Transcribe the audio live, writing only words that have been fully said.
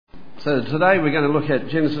So today we're going to look at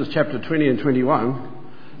Genesis chapter 20 and 21,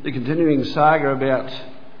 the continuing saga about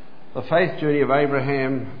the faith journey of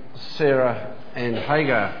Abraham, Sarah and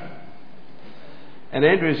Hagar. And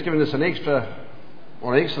Andrew's given us an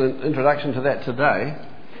excellent introduction to that today.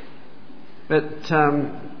 But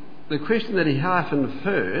the question that he half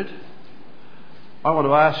inferred, I want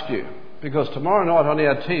to ask you, because tomorrow night on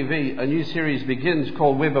our TV a new series begins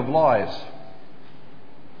called Web of Lies.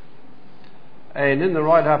 And in the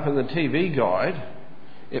write-up in the TV guide,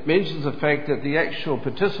 it mentions the fact that the actual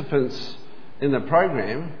participants in the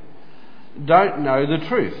program don't know the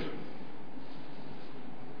truth.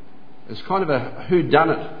 It's kind of a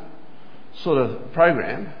whodunit sort of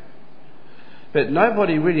program, but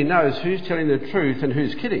nobody really knows who's telling the truth and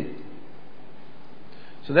who's kidding.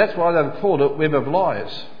 So that's why they've called it Web of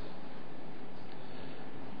Lies.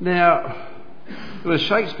 Now, it was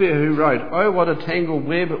Shakespeare who wrote, "Oh, what a tangled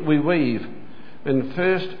web we weave, when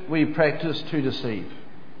first we practice to deceive."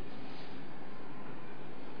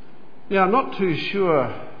 Now, I'm not too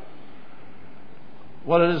sure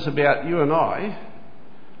what it is about you and I,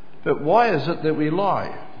 but why is it that we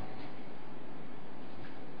lie?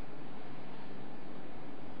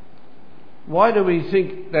 Why do we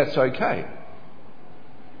think that's okay?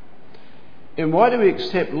 And why do we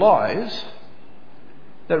accept lies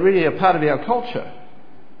that really are part of our culture?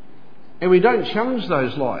 And we don't challenge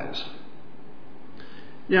those lies.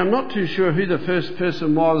 Now, I'm not too sure who the first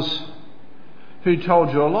person was who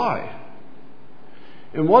told you a lie.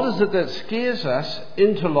 And what is it that scares us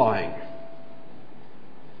into lying?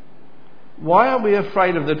 Why are we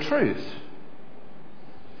afraid of the truth?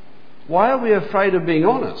 Why are we afraid of being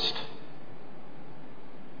honest?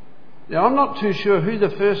 Now, I'm not too sure who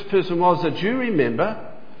the first person was that you remember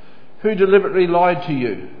who deliberately lied to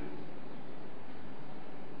you.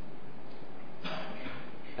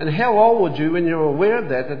 And how old were you when you were aware of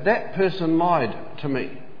that person lied to me?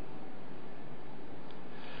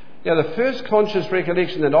 Now, the first conscious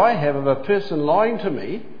recollection that I have of a person lying to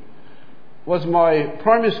me was my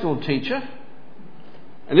primary school teacher,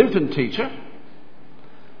 an infant teacher,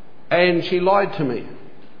 and she lied to me,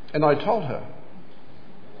 and I told her.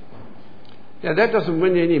 Now, that doesn't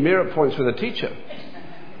win you any merit points with a teacher.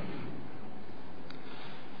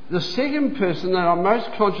 The second person that I'm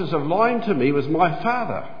most conscious of lying to me was my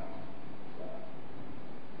father,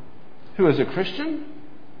 who was a Christian,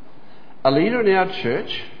 a leader in our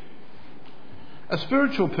church, a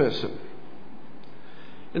spiritual person.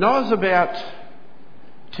 And I was about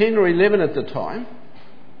 10 or 11 at the time,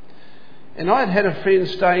 and I had a friend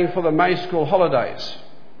staying for the May school holidays.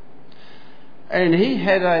 And he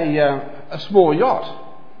had a small yacht.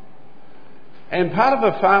 And part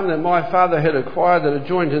of a farm that my father had acquired that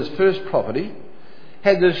adjoined his first property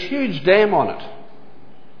had this huge dam on it.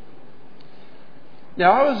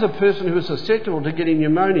 Now, I was a person who was susceptible to getting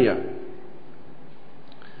pneumonia.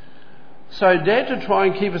 So Dad, to try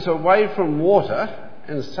and keep us away from water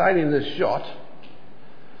and sailing this yacht,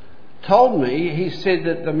 told me, he said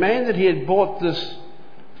that the man that he had bought this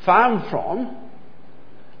farm from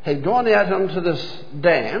had gone out onto this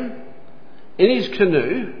dam in his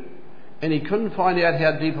canoe, and he couldn't find out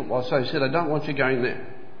how deep it was, so he said, "I don't want you going there."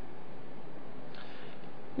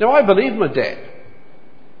 Now, I believed my dad.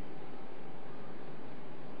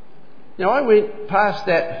 Now, I went past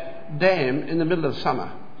that dam in the middle of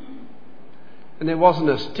summer, and there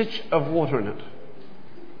wasn't a stitch of water in it.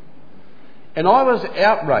 And I was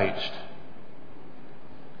outraged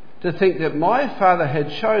to think that my father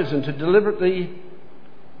had chosen to deliberately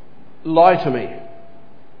lie to me.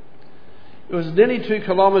 It was nearly 2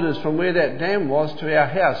 kilometres from where that dam was to our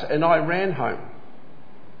house, and I ran home.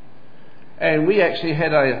 And we actually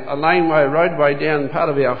had a laneway roadway down part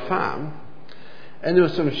of our farm, and there were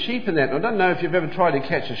some sheep in that. And I don't know if you've ever tried to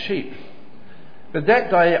catch a sheep, but that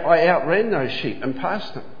day I outran those sheep and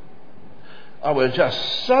passed them. I was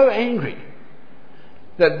just so angry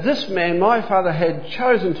that this man, my father, had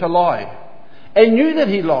chosen to lie and knew that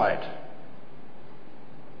he lied.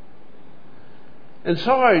 And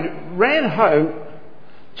so I ran home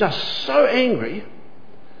just so angry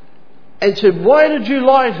and said, "Why did you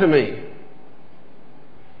lie to me?"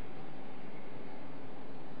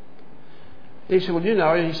 He said, "Well, you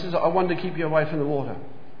know," he says, "I wanted to keep you away from the water."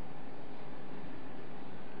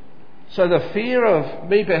 So the fear of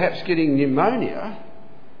me perhaps getting pneumonia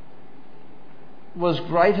was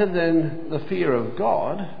greater than the fear of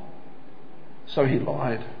God, so he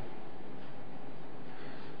lied.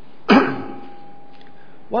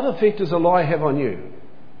 What effect does a lie have on you?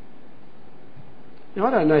 Now,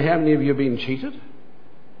 I don't know how many of you have been cheated,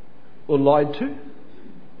 or lied to,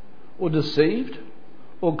 or deceived,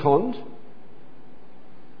 or conned.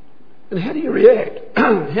 And how do you react?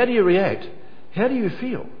 How do you react? How do you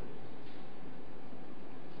feel?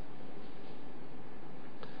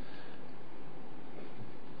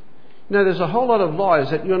 Now, there's a whole lot of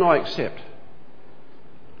lies that you and I accept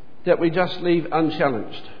that we just leave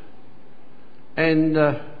unchallenged.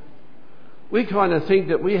 And we kind of think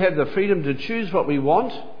that we have the freedom to choose what we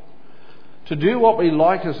want, to do what we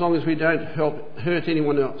like as long as we don't hurt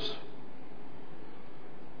anyone else.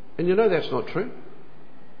 And you know that's not true.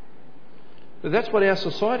 But that's what our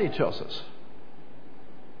society tells us.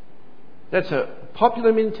 That's a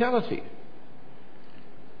popular mentality.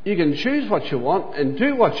 You can choose what you want and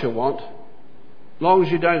do what you want as long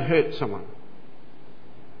as you don't hurt someone.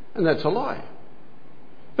 And that's a lie.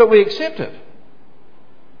 But we accept it.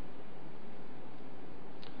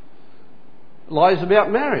 Lies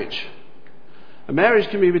about marriage. A marriage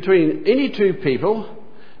can be between any two people.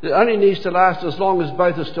 It only needs to last as long as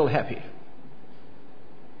both are still happy.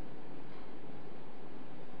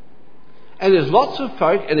 And there's lots of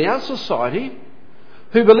folk in our society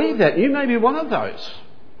who believe that. You may be one of those.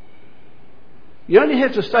 You only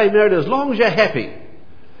have to stay married as long as you're happy.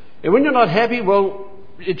 And when you're not happy, well,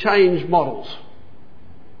 you change models.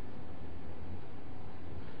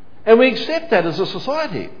 And we accept that as a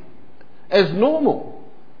society, as normal.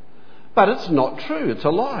 But it's not true. It's a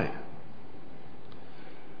lie.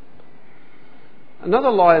 Another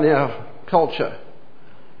lie in our culture.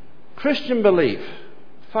 Christian belief,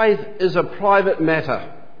 faith is a private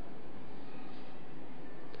matter.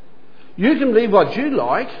 You can believe what you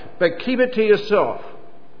like, but keep it to yourself.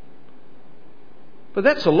 But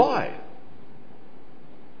that's a lie.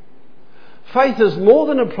 Faith is more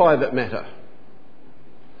than a private matter.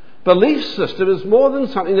 Belief system is more than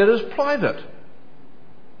something that is private.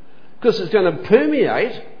 Because it's going to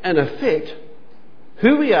permeate and affect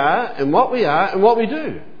who we are and what we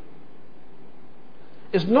do.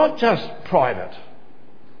 It's not just private.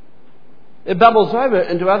 It bubbles over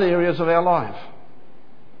into other areas of our life.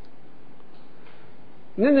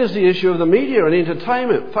 And then there's the issue of the media and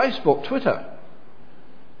entertainment, Facebook, Twitter.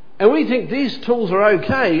 And we think these tools are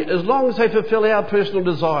okay as long as they fulfill our personal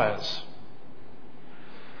desires.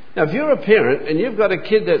 Now, if you're a parent and you've got a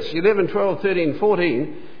kid that's 11, 12, 13,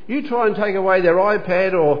 14, you try and take away their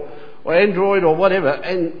iPad or Android or whatever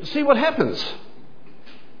and see what happens.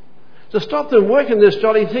 To stop them working this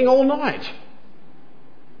jolly thing all night.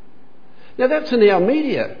 Now, that's in our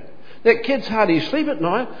media. That kids hardly sleep at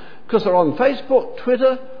night because they're on Facebook,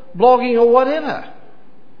 Twitter, blogging or whatever.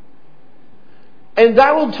 And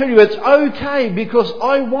they will tell you it's okay because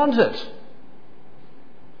I want it.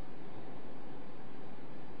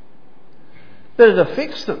 But it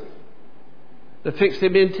affects them. It affects their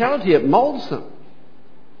mentality. It moulds them.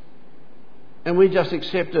 And we just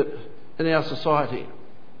accept it in our society.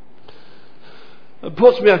 A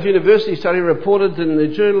Portsmouth University study reported in the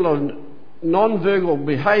Journal of Non-Verbal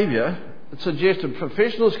Behaviour that suggested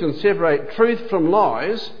professionals can separate truth from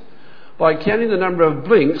lies by counting the number of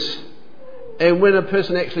blinks and when a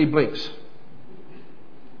person actually blinks.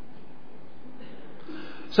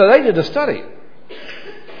 So they did a study.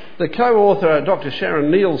 The co-author, Dr.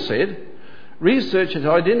 Sharon Neal, said, research has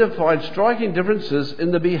identified striking differences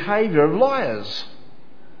in the behaviour of liars.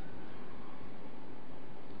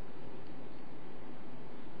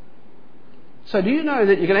 So do you know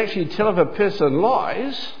that you can actually tell if a person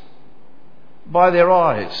lies by their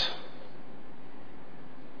eyes?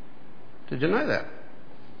 Did you know that?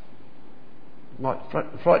 Might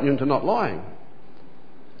frighten you into not lying.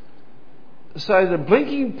 So the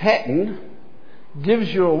blinking pattern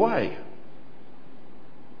gives you away.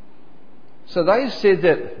 So they said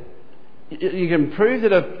that you can prove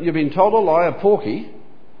that you've been told a lie, a porky,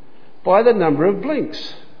 by the number of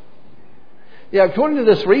blinks. Now, according to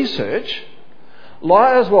this research,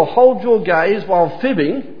 liars will hold your gaze while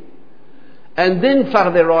fibbing and then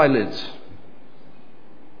flutter their eyelids,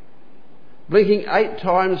 blinking 8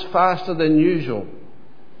 times faster than usual.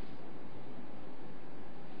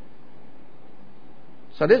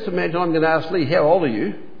 So let's imagine I'm going to ask Lee, how old are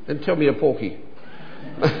you? Then tell me a porky.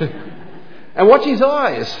 And watch his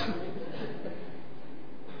eyes.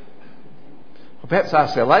 Or perhaps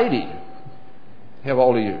ask their lady, how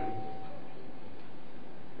old are you?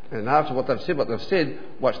 And after what they've said,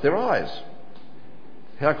 watch their eyes.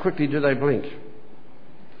 How quickly do they blink?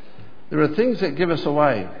 There are things that give us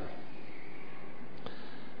away.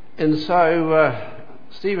 And so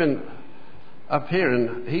Stephen up here,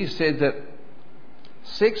 and he said that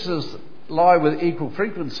sexes lie with equal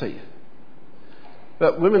frequency,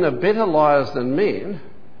 but women are better liars than men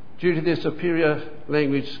due to their superior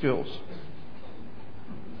language skills.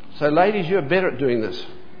 So ladies, you're better at doing this.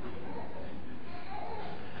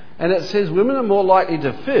 And it says women are more likely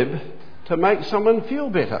to fib to make someone feel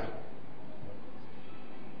better.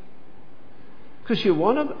 Because you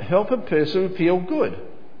want to help a person feel good.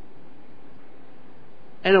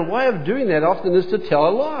 And a way of doing that often is to tell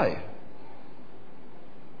a lie.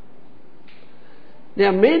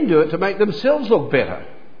 Now, men do it to make themselves look better.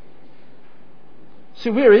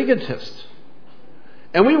 See, we're egotists.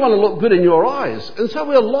 And we want to look good in your eyes. And so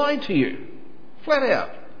we'll lie to you. Flat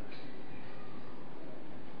out.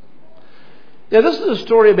 Now, this is a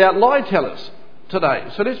story about lie tellers today.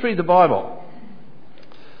 So let's read the Bible.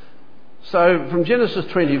 So, from Genesis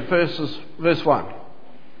 20, verse 1.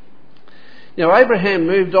 Now, Abraham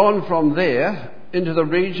moved on from there into the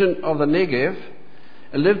region of the Negev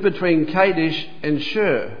and lived between Kadesh and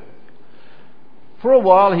Shur. For a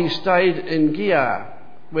while he stayed in Gerar,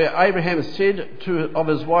 where Abraham said of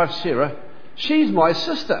his wife Sarah, "She's my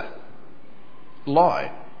sister."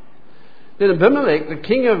 Lie. Then Abimelech, the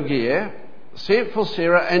king of Gerar, sent for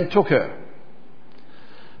Sarah and took her.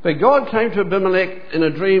 But God came to Abimelech in a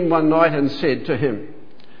dream one night and said to him,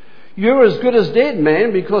 "You're as good as dead,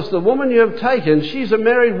 man, because the woman you have taken, she's a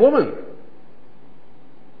married woman."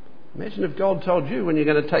 Imagine if God told you when you're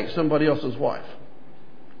going to take somebody else's wife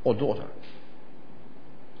or daughter.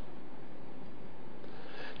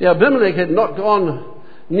 Now Abimelech had not gone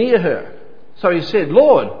near her. So he said,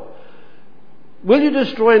 "Lord, will you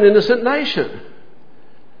destroy an innocent nation?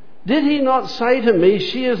 Did he not say to me,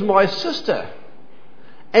 'She is my sister'?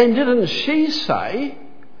 And didn't she say,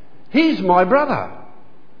 'He's my brother'?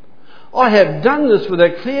 I have done this with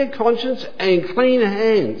a clear conscience and clean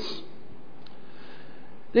hands."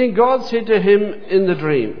 Then God said to him in the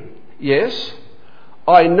dream, "Yes,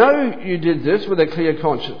 I know you did this with a clear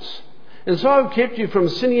conscience, and so I've kept you from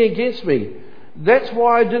sinning against me. That's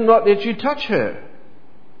why I did not let you touch her.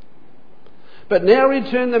 But now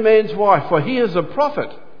return the man's wife, for he is a prophet."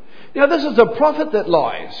 Now this is a prophet that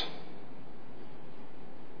lies.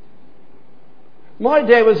 My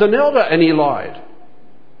dad was an elder and he lied.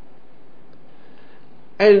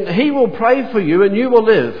 "And he will pray for you and you will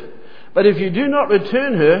live. But if you do not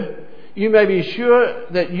return her, you may be sure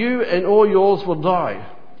that you and all yours will die."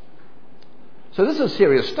 So this is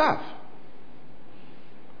serious stuff.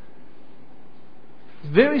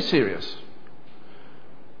 Very serious.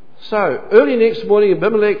 So early next morning,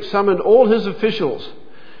 Abimelech summoned all his officials.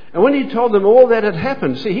 And when he told them all that had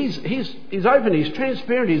happened, see, he's open, he's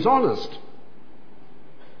transparent, he's honest.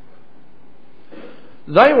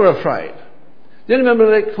 They were afraid. Then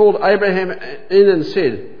Abimelech called Abraham in and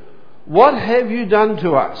said, "What have you done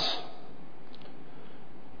to us?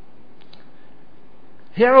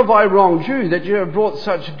 How have I wronged you that you have brought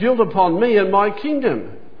such guilt upon me and my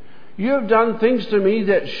kingdom? You have done things to me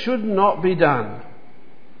that should not be done."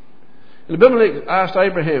 And Abimelech asked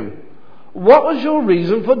Abraham, "What was your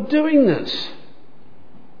reason for doing this?"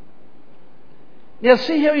 Now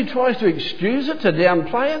see how he tries to excuse it, to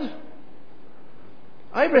downplay it?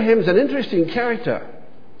 Abraham's an interesting character.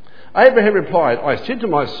 Abraham replied, "I said to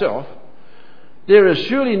myself, there is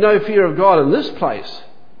surely no fear of God in this place,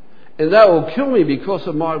 and they will kill me because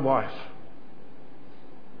of my wife."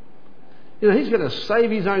 You know, he's going to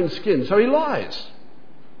save his own skin, so he lies.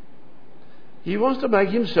 He wants to make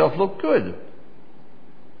himself look good.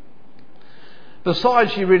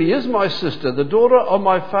 "Besides, she really is my sister, the daughter of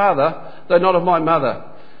my father, though not of my mother,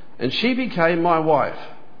 and she became my wife.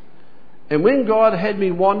 And when God had me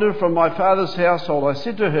wander from my father's household, I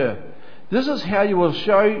said to her, 'This is how you will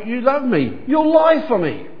show you love me. You'll lie for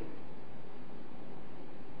me.'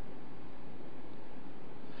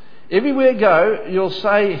 Everywhere you go, you'll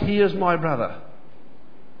say, 'He is my brother.'"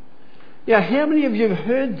 Now, how many of you have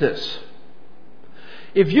heard this?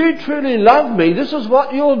 If you truly love me, this is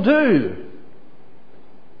what you'll do.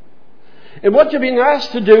 And what you're being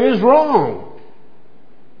asked to do is wrong.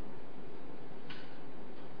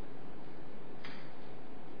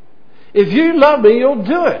 If you love me, you'll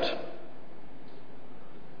do it.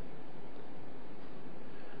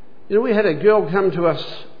 You know, we had a girl come to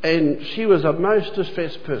us and she was a most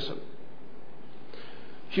distressed person.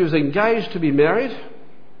 She was engaged to be married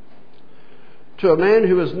to a man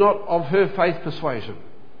who was not of her faith persuasion.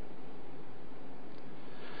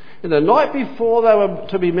 And the night before they were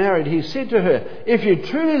to be married, he said to her, "If you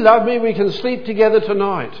truly love me, we can sleep together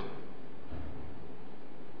tonight."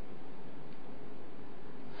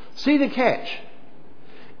 See the catch.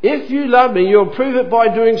 If you love me, you'll prove it by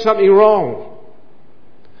doing something wrong.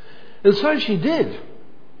 And so she did.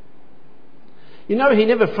 You know, he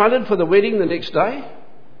never fronted for the wedding the next day.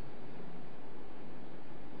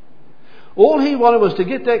 All he wanted was to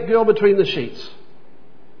get that girl between the sheets.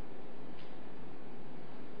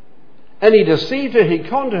 And he deceived her, he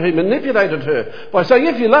conned her, he manipulated her by saying,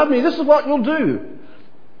 if you love me, this is what you'll do.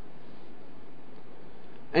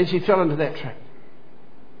 And she fell into that trap.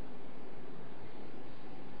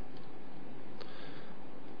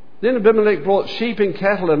 Then Abimelech brought sheep and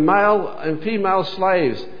cattle and male and female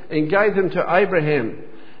slaves and gave them to Abraham.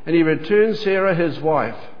 And he returned Sarah his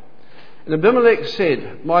wife. And Abimelech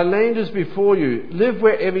said, my land is before you, live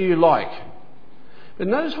wherever you like. But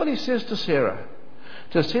notice what he says to Sarah.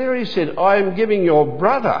 To Sarah he said, I am giving your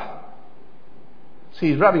brother.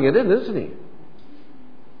 See, he's rubbing it in, isn't he?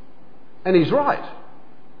 And he's right.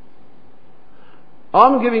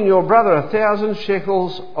 I'm giving your brother 1,000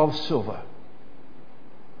 shekels of silver.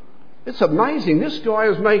 It's amazing. This guy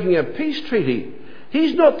is making a peace treaty.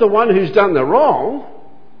 He's not the one who's done the wrong.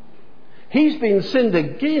 He's been sinned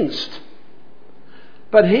against.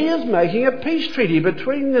 But he is making a peace treaty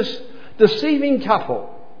between this deceiving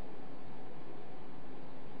couple.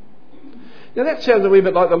 Now that sounds a wee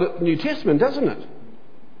bit like the New Testament, doesn't it?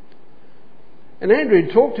 And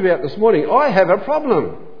Andrew talked about this morning, I have a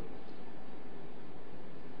problem.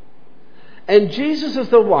 And Jesus is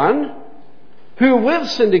the one who we've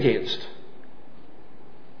sinned against.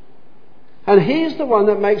 And he's the one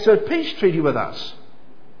that makes a peace treaty with us.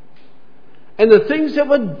 And the things that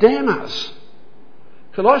would damn us,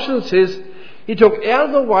 Colossians says, he took out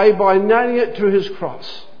of the way by nailing it to his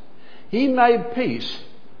cross. He made peace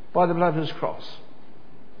by the blood of his cross.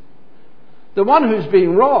 The one who's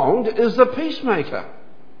been wronged is the peacemaker.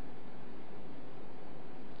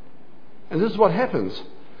 And this is what happens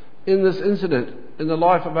in this incident in the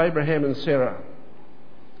life of Abraham and Sarah.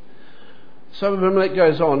 So Abimelech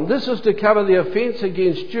goes on, this is to cover the offence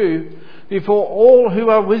against you before all who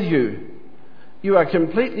are with you. You are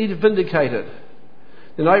completely vindicated.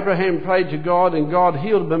 Then Abraham prayed to God, and God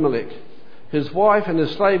healed Abimelech, his wife and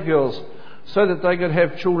his slave girls, so that they could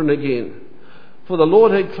have children again. For the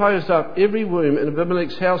Lord had closed up every womb in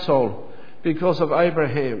Abimelech's household because of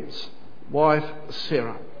Abraham's wife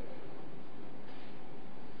Sarah.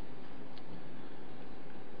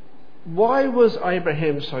 Why was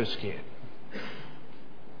Abraham so scared?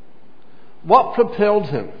 What propelled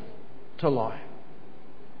him to lie?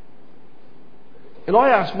 And I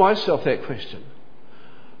ask myself that question.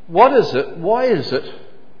 What is it, why is it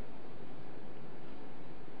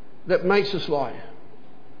that makes us lie?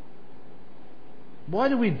 Why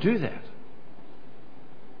do we do that?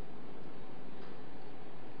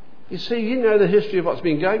 You see, you know the history of what's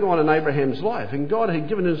been going on in Abraham's life, and God had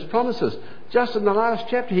given his promises. Just in the last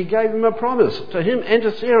chapter, he gave him a promise to him and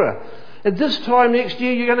to Sarah. At this time next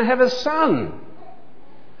year, you're going to have a son.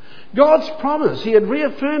 God's promise, he had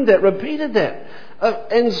reaffirmed that, repeated that.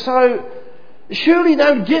 And so, surely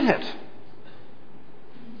they would get it.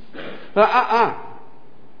 But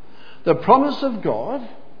the promise of God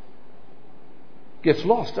gets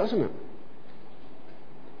lost, doesn't it?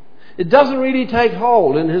 It doesn't really take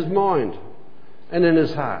hold in his mind and in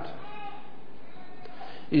his heart.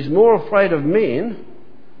 He's more afraid of men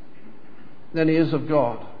than he is of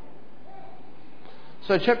God.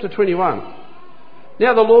 So chapter 21.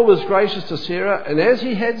 Now the Lord was gracious to Sarah, and as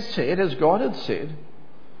he had said, as God had said,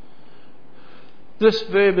 this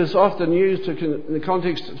verb is often used in the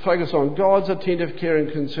context to focus on God's attentive care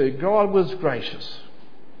and concern. God was gracious.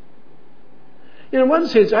 In one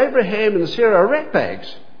sense, Abraham and Sarah are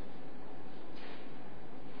ratbags.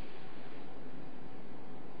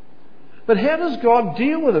 But how does God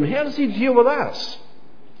deal with them? How does he deal with us?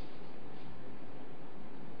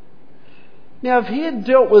 Now, if he had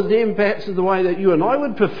dealt with them perhaps in the way that you and I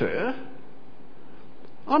would prefer,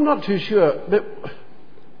 I'm not too sure that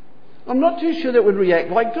would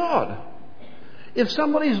react like God. If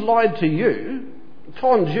somebody's lied to you,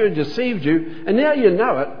 conned you, deceived you, and now you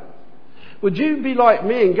know it, would you be like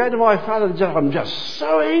me and go to my father and say, I'm just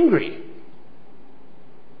so angry?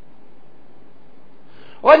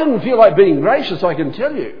 I didn't feel like being gracious, I can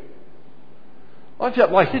tell you. I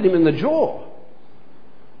felt like hitting him in the jaw.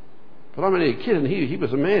 But I'm only a kid and he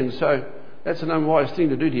was a man, so that's an unwise thing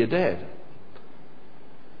to do to your dad.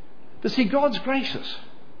 But see, God's gracious.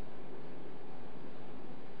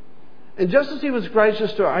 And just as he was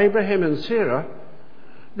gracious to Abraham and Sarah,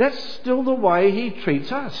 that's still the way he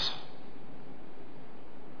treats us.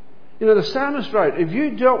 You know, the psalmist wrote, if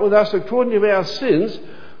you dealt with us according to our sins,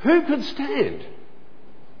 who could stand?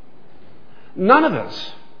 None of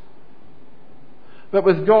us. But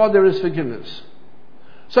with God there is forgiveness.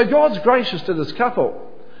 So God's gracious to this couple.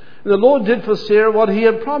 And the Lord did for Sarah what he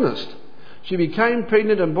had promised. She became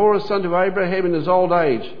pregnant and bore a son to Abraham in his old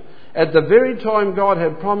age. At the very time God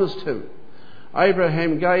had promised him,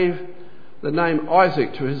 Abraham gave the name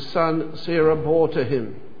Isaac to his son Sarah bore to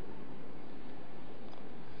him.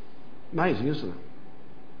 Amazing, isn't it?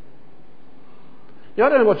 Now, I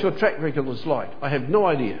don't know what your track record is like. I have no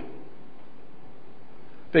idea.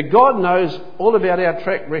 But God knows all about our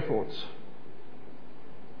track records.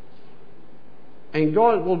 And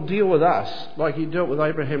God will deal with us like He dealt with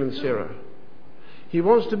Abraham and Sarah. He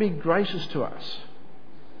wants to be gracious to us,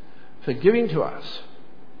 forgiving to us.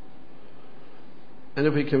 And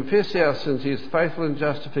if we confess our sins, He is faithful and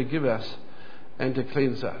just to forgive us and to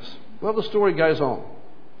cleanse us. Well, the story goes on.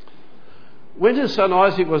 When his son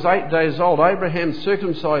Isaac was 8 days old, Abraham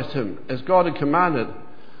circumcised him as God had commanded.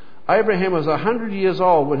 Abraham was 100 years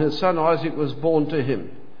old when his son Isaac was born to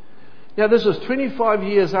him. Now, this was 25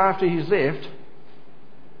 years after he's left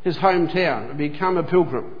his hometown and become a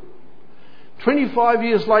pilgrim. 25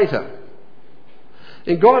 years later.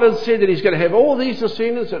 And God had said that He's going to have all these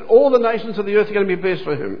descendants and all the nations of the earth are going to be blessed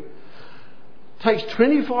for him. It takes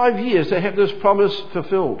 25 years to have this promise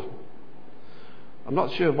fulfilled. I'm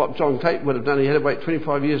not sure what John Tate would have done. He had to wait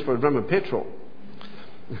 25 years for a drum of petrol.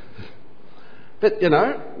 But,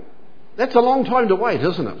 that's a long time to wait,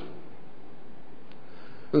 isn't it?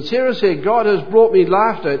 And Sarah said, God has brought me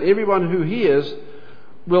laughter, and everyone who hears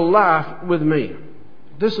will laugh with me.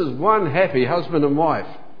 This is one happy husband and wife.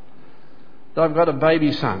 They've got a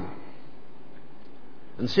baby son.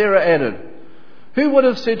 And Sarah added, who would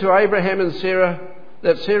have said to Abraham and Sarah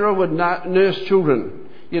that Sarah would nurse children?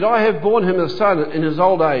 Yet I have borne him a son in his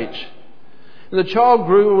old age. And the child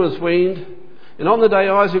grew and was weaned. And on the day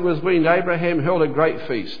Isaac was weaned, Abraham held a great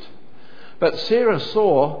feast. But Sarah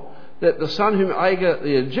saw that the son whom Agar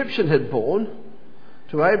the Egyptian had borne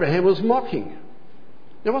to Abraham was mocking.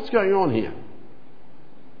 Now, what's going on here?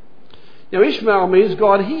 Now, Ishmael means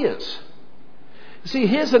God hears. See,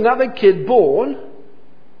 here's another kid born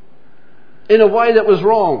in a way that was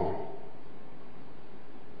wrong.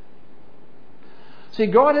 See,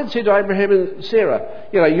 God had said to Abraham and Sarah,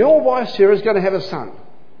 your wife Sarah is going to have a son.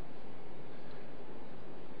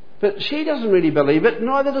 But she doesn't really believe it,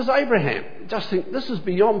 neither does Abraham. Just think, this is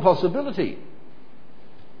beyond possibility.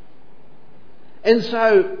 And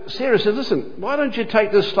so Sarah said, listen, why don't you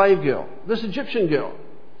take this slave girl, this Egyptian girl,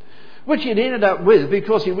 which he'd ended up with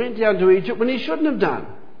because he went down to Egypt when he shouldn't have done.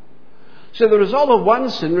 So the result of one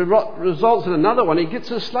sin results in another one. He gets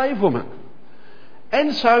a slave woman.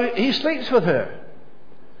 And so he sleeps with her.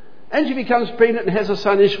 And she becomes pregnant and has a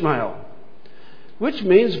son, Ishmael. Which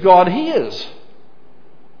means God hears.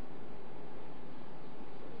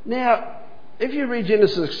 Now, if you read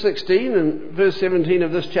Genesis 16 and verse 17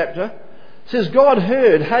 of this chapter, it says God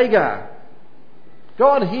heard Hagar.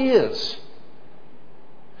 God hears.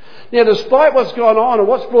 Now, despite what's gone on and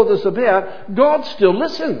what's brought this about, God still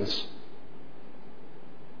listens.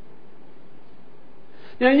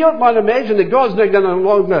 Now, you might imagine that God's not going to no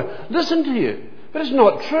longer listen to you. But it's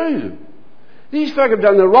not true. These folk have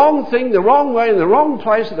done the wrong thing, the wrong way, in the wrong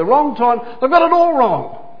place, at the wrong time. They've got it all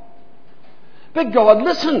wrong. But God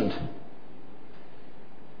listened.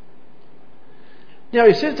 Now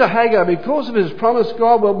he says to Hagar, because of his promise,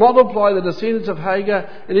 God will multiply the descendants of Hagar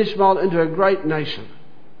and Ishmael into a great nation.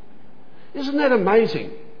 Isn't that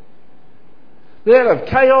amazing? That out of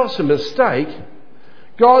chaos and mistake,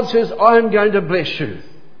 God says, I am going to bless you.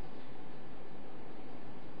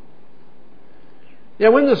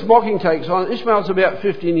 Now, when this mocking takes on, Ishmael's about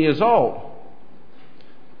 15 years old.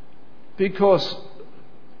 Because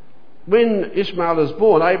when Ishmael is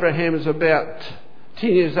born, Abraham is about 10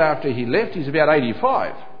 years after he left. He's about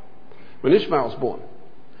 85 when Ishmael's born.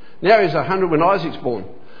 Now he's 100 when Isaac's born.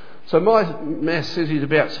 So my math says he's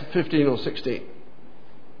about 15 or 16.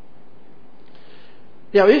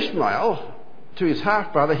 Now Ishmael, to his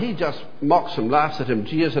half-brother, he just mocks him, laughs at him,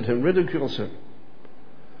 jeers at him, ridicules him.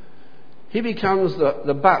 He becomes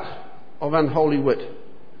the butt of unholy wit,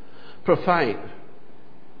 profane.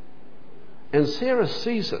 And Sarah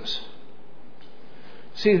sees this.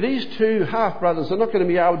 See, these two half-brothers are not going to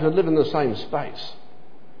be able to live in the same space.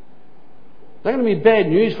 They're going to be bad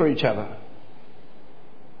news for each other.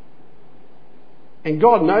 And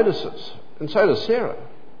God notices, and so does Sarah.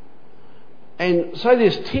 And so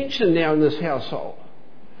there's tension now in this household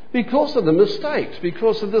because of the mistakes,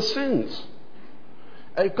 because of the sins.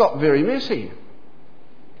 It got very messy.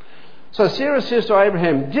 So Sarah says to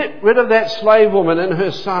Abraham, get rid of that slave woman and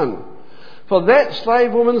her son, for that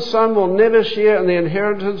slave woman's son will never share in the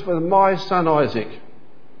inheritance with my son Isaac.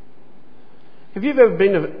 Have you ever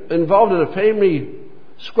been involved in a family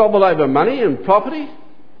squabble over money and property?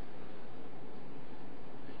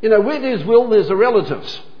 Where there's will, there's the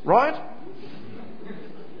relatives, right?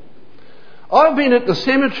 I've been at the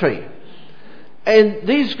cemetery, and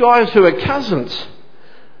these guys who are cousins,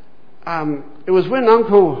 it was when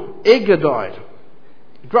Uncle Edgar died,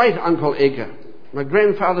 great uncle Edgar, my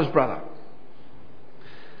grandfather's brother.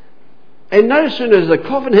 And no sooner does the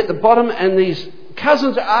coffin hit the bottom and these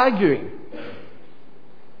cousins are arguing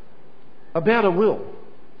about a will.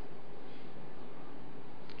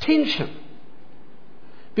 Tension.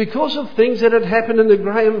 Because of things that had happened in the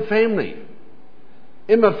Graham family,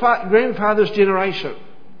 in my grandfather's generation,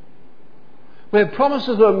 where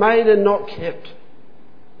promises were made and not kept.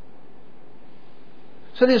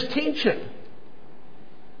 So there's tension.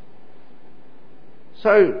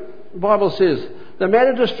 So the Bible says, the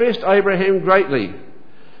matter distressed Abraham greatly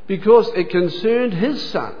because it concerned his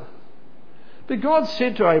son. But God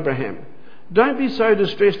said to Abraham, don't be so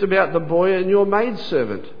distressed about the boy and your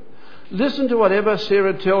maidservant. Listen to whatever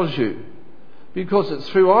Sarah tells you, because it's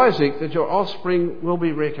through Isaac that your offspring will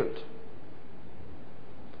be reckoned.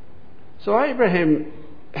 So Abraham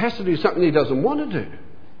has to do something he doesn't want to do.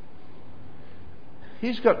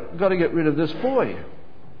 He's got to get rid of this boy.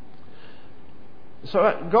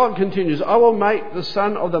 So God continues, I will make the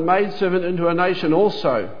son of the maidservant into a nation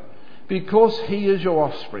also, because he is your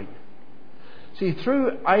offspring. See,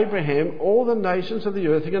 through Abraham, all the nations of the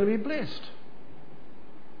earth are going to be blessed.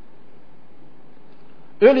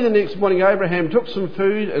 Early the next morning, Abraham took some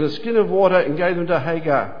food and a skin of water and gave them to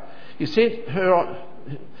Hagar. He sent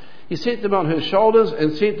them on her shoulders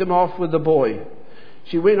and sent them off with the boy.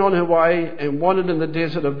 She went on her way and wandered in the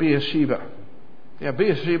desert of Beersheba. Now,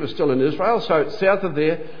 Beersheba is still in Israel, so it's south of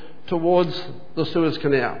there towards the Suez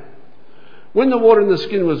Canal. When the water in the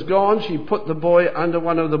skin was gone, she put the boy under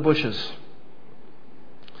one of the bushes.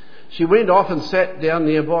 She went off and sat down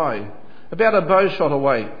nearby, about a bow shot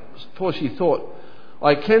away, for she thought,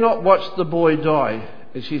 I cannot watch the boy die.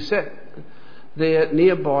 And she sat there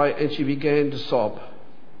nearby and she began to sob.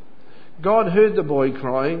 God heard the boy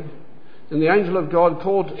crying, and the angel of God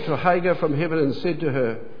called to Hagar from heaven and said to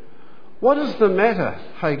her, what is the matter,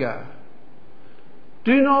 Hagar?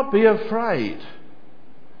 Do not be afraid.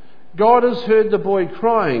 God has heard the boy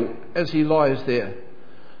crying as he lies there.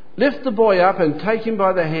 Lift the boy up and take him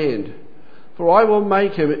by the hand, for I will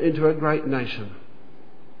make him into a great nation.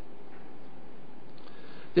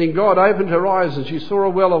 Then God opened her eyes and she saw a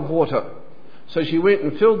well of water. So she went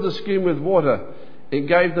and filled the skin with water and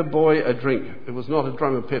gave the boy a drink. It was not a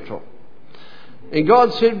drum of petrol. And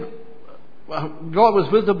God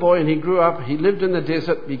was with the boy and he grew up. He lived in the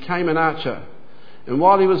desert, became an archer. And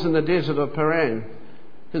while he was in the desert of Paran,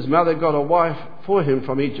 his mother got a wife for him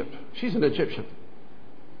from Egypt. She's an Egyptian.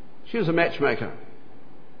 She was a matchmaker.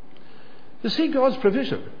 You see God's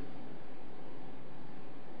provision.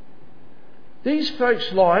 These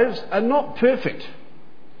folks' lives are not perfect.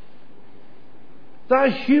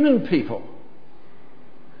 They're human people.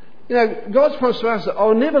 You know, God's promise to us that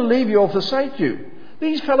I'll never leave you or forsake you.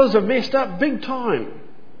 These fellows have messed up big time.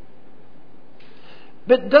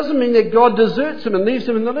 But it doesn't mean that God deserts them and leaves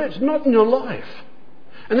them in the lurch. Not in your life.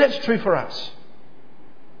 And that's true for us.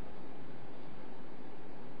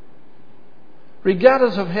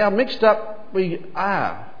 Regardless of how mixed up we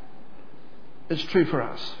are, it's true for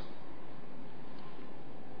us.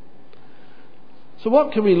 So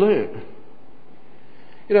what can we learn?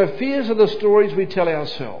 You know, fears are the stories we tell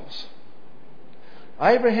ourselves.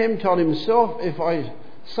 Abraham told himself, if I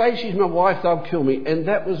say she's my wife, they'll kill me. And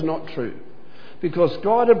that was not true. Because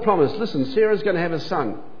God had promised, listen, Sarah's going to have a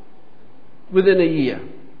son within a year.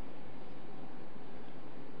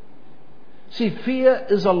 See, fear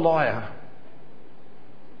is a liar.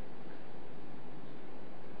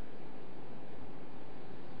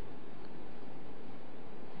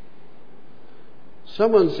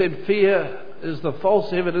 Someone said fear is the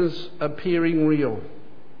false evidence appearing real.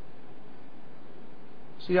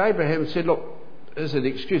 See, Abraham said, look, as an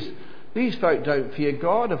excuse, these folk don't fear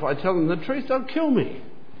God. If I tell them the truth, they'll kill me.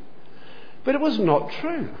 But it was not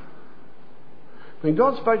true. When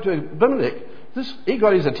God spoke to Abimelech, he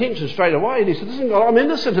got his attention straight away and he said, listen, God, I'm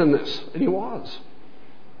innocent in this. And he was.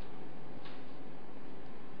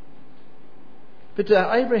 But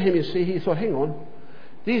Abraham, you see, he thought, hang on,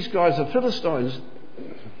 these guys are Philistines.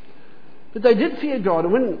 But they did fear God.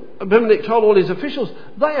 And when Abimelech told all his officials,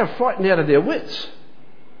 they are frightened out of their wits.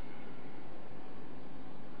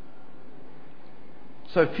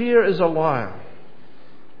 So fear is a liar.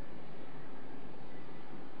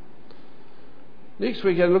 Next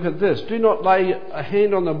we're going to look at this. Do not lay a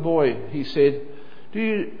hand on the boy, he said.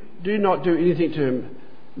 Do not do anything to him.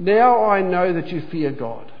 Now I know that you fear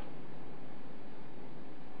God.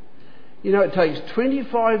 You know, it takes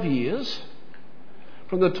 25 years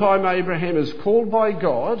from the time Abraham is called by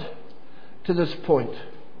God to this point.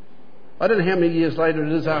 I don't know how many years later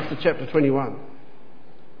it is after chapter 21.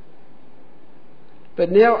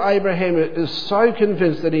 But now Abraham is so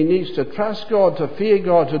convinced that he needs to trust God, to fear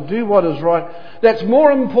God, to do what is right. That's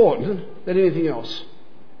more important than anything else.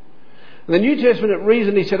 In the New Testament, it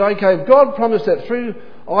reasoned, he said, okay, if God promised that through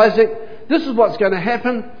Isaac, this is what's going to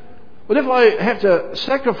happen. But if I have to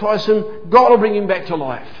sacrifice him, God will bring him back to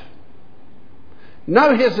life.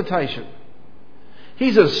 No hesitation.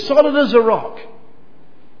 He's as solid as a rock.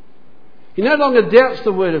 He no longer doubts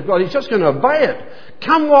the word of God. He's just going to obey it,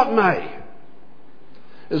 come what may.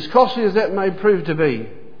 As costly as that may prove to be.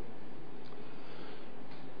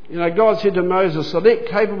 You know, God said to Moses, select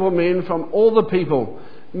capable men from all the people,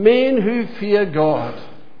 men who fear God.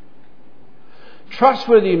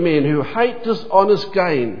 Trustworthy men who hate dishonest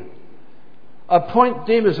gain. Appoint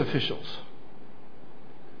them as officials.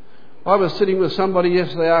 I was sitting with somebody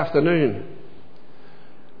yesterday afternoon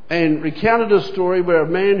and recounted a story where a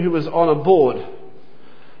man who was on a board,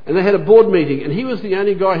 and they had a board meeting, and he was the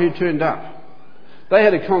only guy who turned up. They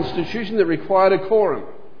had a constitution that required a quorum.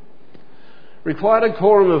 Required a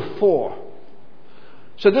quorum of 4.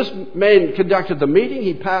 So this man conducted the meeting,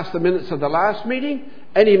 he passed the minutes of the last meeting,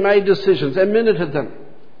 and he made decisions and minuted them.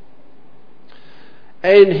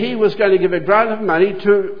 And he was going to give a grant of money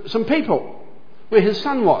to some people where his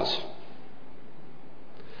son was.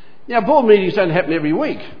 Now, board meetings don't happen every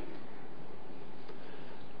week.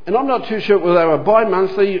 And I'm not too sure whether they were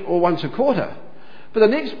bi-monthly or once a quarter. But the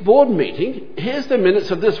next board meeting, here's the minutes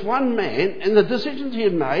of this one man and the decisions he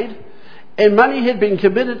had made, and money had been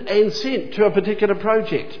committed and sent to a particular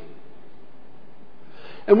project.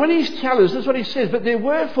 And when he's challenged, this is what he says, but there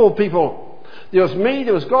were 4 people. There was me,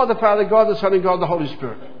 there was God the Father, God the Son, and God the Holy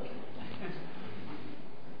Spirit.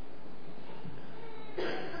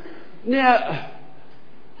 Now,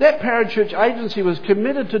 that parachurch agency was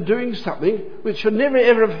committed to doing something which should never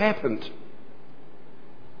ever have happened.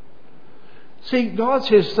 See, God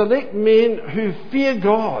says, select men who fear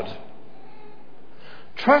God,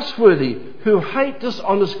 trustworthy, who hate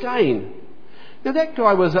dishonest gain. Now, that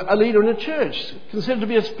guy was a leader in a church, considered to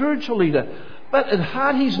be a spiritual leader, but at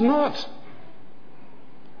heart he's not.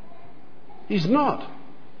 He's not.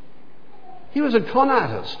 He was a con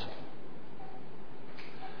artist.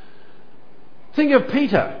 Think of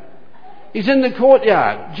Peter. He's in the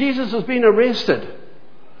courtyard. Jesus has been arrested.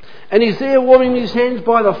 And he's there warming his hands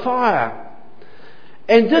by the fire.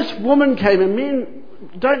 And this woman came, and men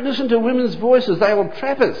don't listen to women's voices, they will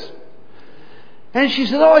trap us. And she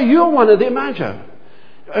said, oh, you're one of them, aren't you?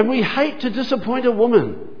 And we hate to disappoint a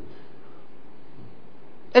woman.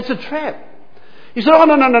 It's a trap. He said, oh,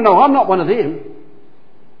 no, I'm not one of them.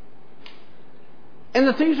 And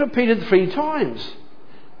the thing's repeated 3 times.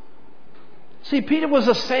 See, Peter was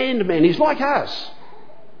a sandman, he's like us.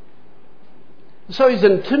 So he's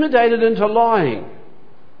intimidated into lying.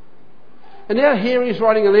 And now here he's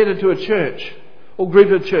writing a letter to a church or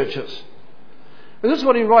group of churches. And this is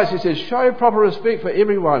what he writes. He says, show proper respect for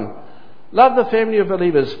everyone. Love the family of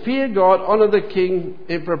believers. Fear God. Honour the king,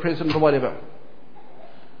 emperor, president, or whatever.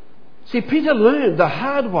 See, Peter learned the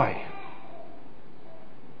hard way.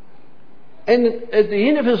 And at the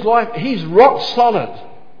end of his life, he's rock solid.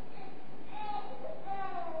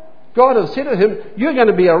 God has said to him, you're going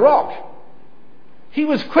to be a rock. He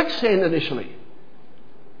was quicksand initially.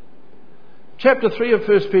 Chapter 3 of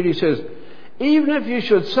 1 Peter says, even if you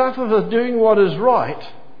should suffer for doing what is right,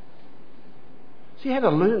 see, you had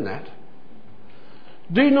to learn that.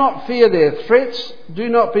 Do not fear their threats, do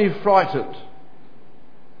not be frightened.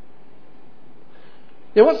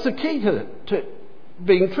 Now, what's the key to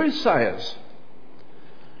being truth-sayers?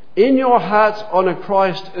 In your hearts, honour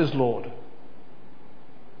Christ as Lord.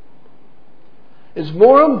 It's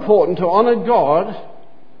more important to honour God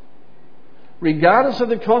regardless of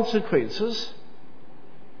the consequences,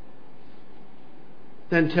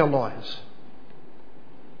 than tell lies.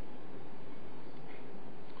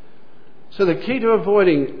 So the key to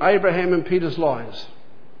avoiding Abraham and Peter's lies,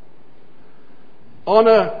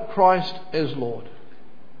 honour Christ as Lord.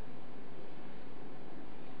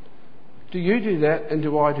 Do you do that, and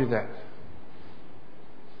do I do that?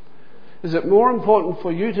 Is it more important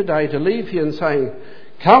for you today to leave here and saying,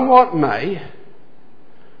 come what may,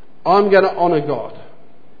 I'm going to honour God.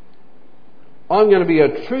 I'm going to be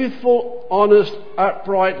a truthful, honest,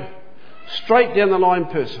 upright, straight down the line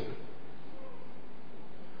person.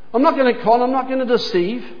 I'm not going to con, I'm not going to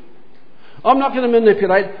deceive, I'm not going to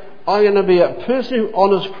manipulate, I'm going to be a person who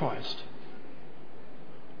honours Christ.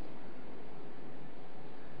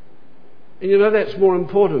 And you know that's more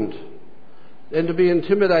important than to be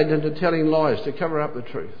intimidated into telling lies to cover up the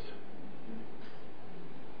truth.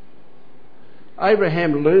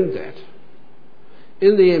 Abraham learned that.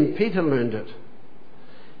 In the end, Peter learned it.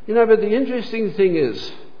 You know, but the interesting thing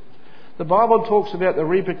is, the Bible talks about the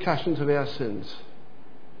repercussions of our sins.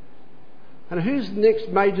 And who's the next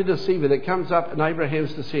major deceiver that comes up in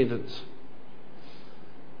Abraham's descendants?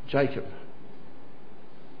 Jacob.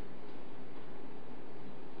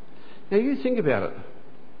 Now you think about it.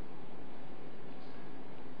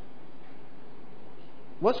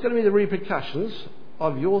 What's going to be the repercussions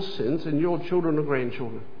of your sins and your children or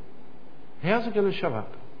grandchildren? How's it going to show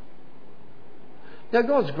up? Now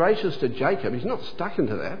God's gracious to Jacob. He's not stuck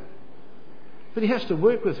into that. But he has to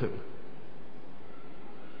work with him.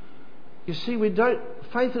 You see,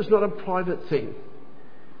 faith is not a private thing.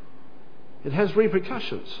 It has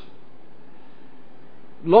repercussions.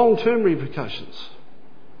 Long-term repercussions.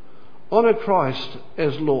 Honour Christ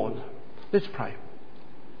as Lord. Let's pray.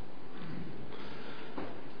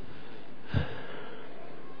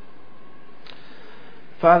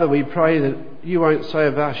 Father, we pray that you won't say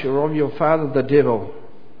of us, you're of your father the devil,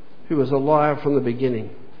 who was a liar from the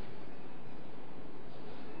beginning.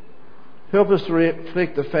 Help us to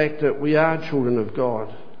reflect the fact that we are children of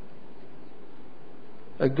God.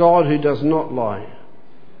 A God who does not lie.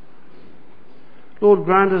 Lord,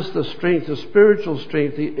 grant us the strength, the spiritual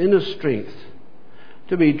strength, the inner strength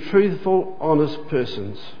to be truthful, honest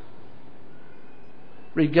persons,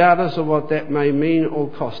 regardless of what that may mean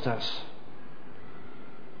or cost us.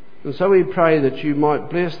 And so we pray that you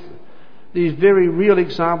might bless these very real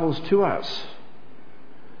examples to us,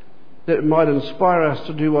 that might inspire us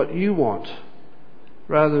to do what you want,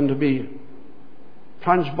 rather than to be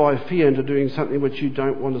plunged by fear into doing something which you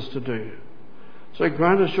don't want us to do. So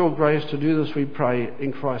grant us your grace to do this, we pray,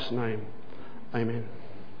 in Christ's name. Amen.